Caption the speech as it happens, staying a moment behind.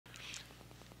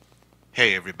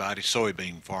Hey everybody,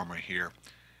 Soybean Farmer here.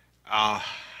 Uh,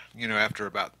 after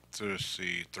about let's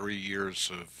see, 3 years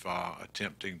of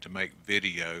attempting to make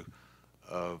video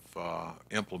of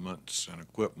implements and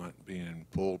equipment being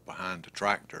pulled behind a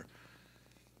tractor,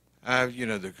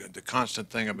 the constant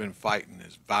thing I've been fighting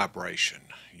is vibration.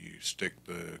 You stick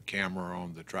the camera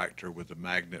on the tractor with a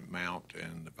magnet mount,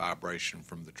 and the vibration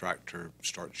from the tractor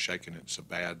starts shaking it so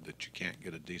bad that you can't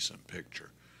get a decent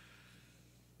picture.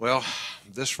 Well,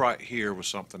 this right here was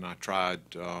something I tried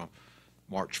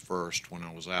March 1st when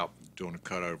I was out doing a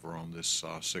cutover on this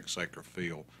 6 acre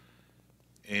field.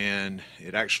 And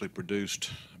it actually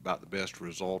produced about the best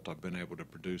result I've been able to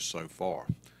produce so far.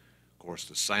 Of course,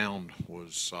 the sound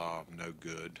was no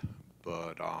good,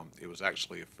 but it was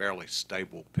actually a fairly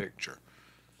stable picture.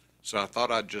 So I thought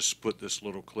I'd just put this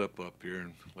little clip up here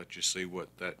and let you see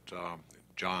what that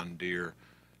John Deere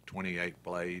 28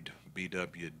 blade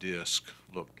BW disc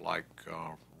looked like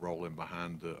rolling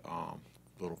behind the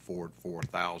little Ford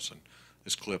 4000.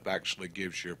 This clip actually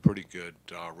gives you a pretty good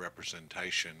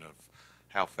representation of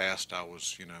how fast I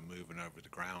was, moving over the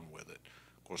ground with it.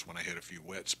 Of course, when I hit a few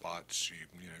wet spots, you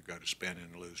go to spin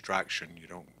and lose traction.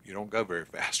 You don't go very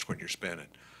fast when you're spinning.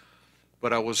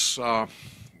 But I was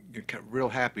real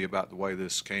happy about the way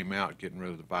this came out, getting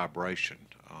rid of the vibration.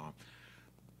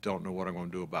 Don't know what I'm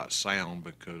going to do about sound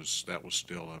because that was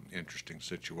still an interesting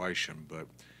situation, but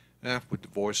with the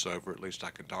voiceover, at least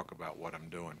I can talk about what I'm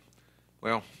doing.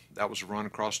 Well, that was a run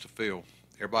across the field.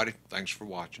 Everybody, thanks for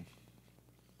watching.